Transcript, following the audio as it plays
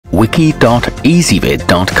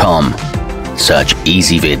wiki.ezvid.com. Search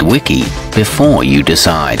Ezvid Wiki before you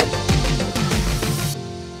decide.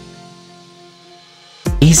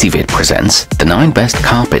 Ezvid presents the 9 best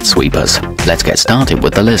carpet sweepers. Let's get started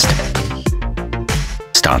with the list.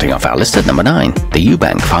 Starting off our list at number 9, the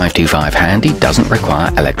ewbank 525 Handy doesn't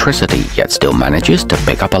require electricity, yet still manages to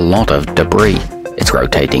pick up a lot of debris. Its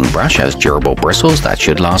rotating brush has durable bristles that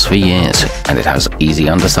should last for years, and it has easy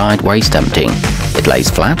underside waste emptying. It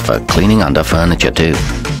lays flat for cleaning under furniture too.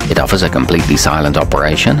 It offers a completely silent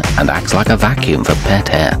operation and acts like a vacuum for pet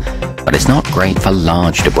hair, but it's not great for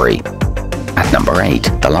large debris. At number 8,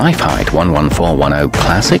 the Leifheit 11410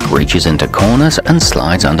 Classic reaches into corners and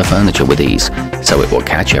slides under furniture with ease, so it will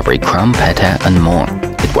catch every crumb, pet hair and more.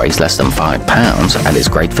 It weighs less than 5 pounds and is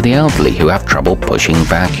great for the elderly who have trouble pushing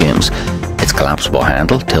vacuums. Its collapsible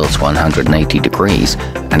handle tilts 180 degrees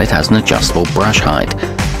and it has an adjustable brush height.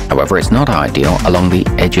 However, it's not ideal along the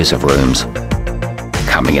edges of rooms.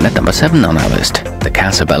 Coming in at number 7 on our list, the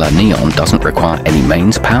Casabella Neon doesn't require any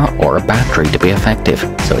mains power or a battery to be effective,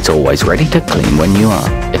 so it's always ready to clean when you are.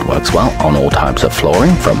 It works well on all types of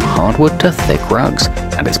flooring, from hardwood to thick rugs,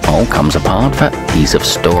 and its pole comes apart for ease of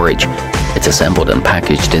storage. It's assembled and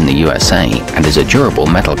packaged in the USA and is a durable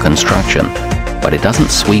metal construction, but it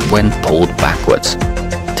doesn't sweep when pulled backwards.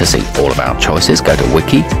 To see all of our choices, go to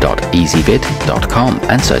wiki.ezvid.com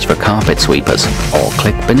and search for carpet sweepers, or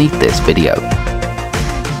click beneath this video.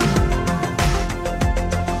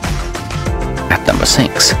 At number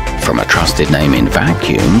 6, from a trusted name in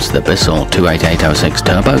vacuums, the Bissell 28806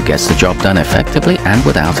 Turbo gets the job done effectively and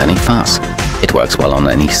without any fuss. It works well on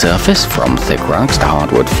any surface, from thick rugs to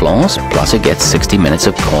hardwood floors, plus it gets 60 minutes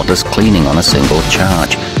of cordless cleaning on a single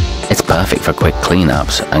charge. It's perfect for quick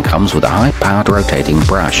cleanups and comes with a high-powered rotating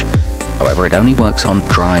brush. However, it only works on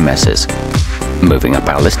dry messes. Moving up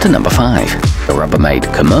our list to number 5, the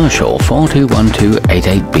Rubbermaid Commercial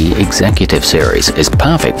 421288B Executive Series is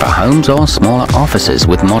perfect for homes or smaller offices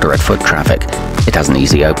with moderate foot traffic. It has an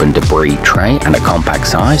easy open debris tray and a compact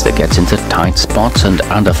size that gets into tight spots and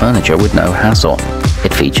under furniture with no hassle.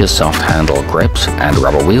 It features soft handle grips and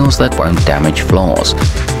rubber wheels that won't damage floors,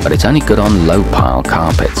 but it's only good on low-pile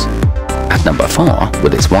carpets. At number 4,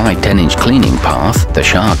 with its wide 10-inch cleaning path, the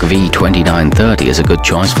Shark V2930 is a good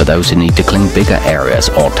choice for those who need to clean bigger areas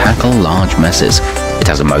or tackle large messes. It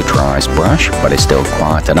has a motorized brush, but is still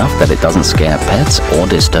quiet enough that it doesn't scare pets or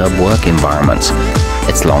disturb work environments.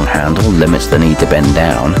 Its long handle limits the need to bend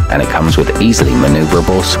down, and it comes with easily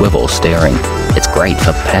maneuverable swivel steering. It's great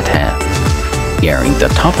for pet hair. Nearing the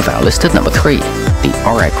top of our list at number 3, the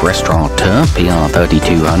Oreck Restaurateur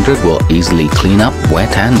PR3200 will easily clean up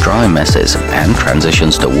wet and dry messes and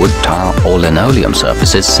transitions to wood, tile or linoleum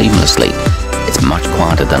surfaces seamlessly. It's much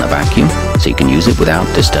quieter than a vacuum, so you can use it without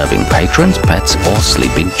disturbing patrons, pets or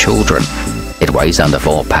sleeping children. It weighs under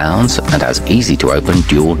 4 pounds and has easy to open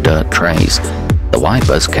dual dirt trays. The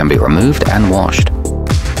wipers can be removed and washed.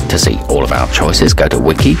 To see all of our choices, go to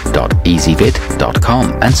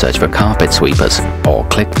wiki.ezvid.com and search for carpet sweepers, or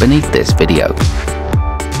click beneath this video.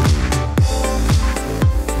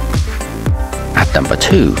 At number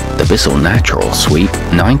 2, the Bissell Natural Sweep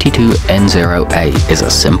 92N0A is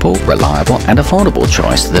a simple, reliable and affordable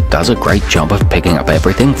choice that does a great job of picking up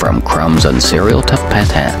everything from crumbs and cereal to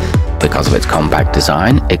pet hair. Because of its compact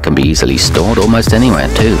design, it can be easily stored almost anywhere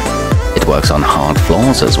too. It works on hard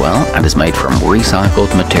floors as well and is made from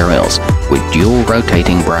recycled materials with dual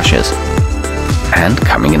rotating brushes. And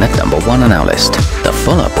coming in at number 1 on our list, the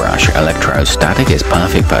Fuller Brush Electrostatic is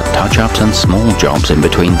perfect for touch-ups and small jobs in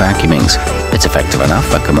between vacuumings. It's effective enough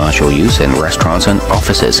for commercial use in restaurants and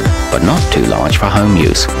offices, but not too large for home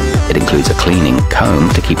use. It includes a cleaning comb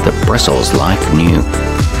to keep the bristles like new.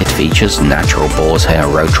 It features natural boar's hair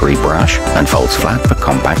rotary brush and folds flat for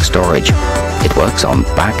compact storage. It works on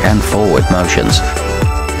back and forward motions.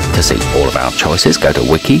 To see all of our choices, go to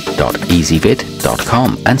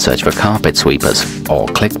wiki.ezvid.com and search for carpet sweepers, or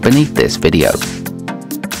click beneath this video.